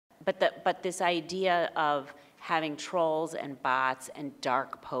But this idea of having trolls and bots and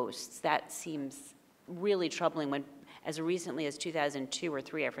dark posts, that seems really troubling. When, as recently as 2002 or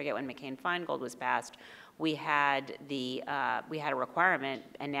 3, I forget when McCain-Feingold was passed, we had a requirement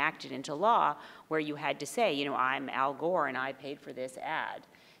enacted into law where you had to say, you know, I'm Al Gore and I paid for this ad.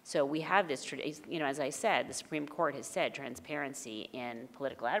 So we have this, you know, as I said, the Supreme Court has said transparency in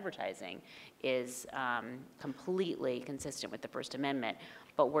political advertising is completely consistent with the First Amendment,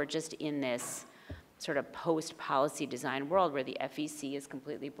 but we're just in this sort of post-policy design world where the FEC is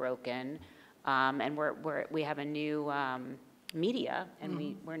completely broken, and we have a new media,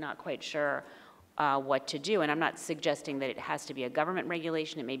 and we're not quite sure what to do. And I'm not suggesting that it has to be a government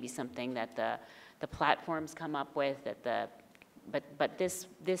regulation. It may be something that the platforms come up with, that but this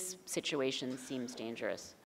situation seems dangerous.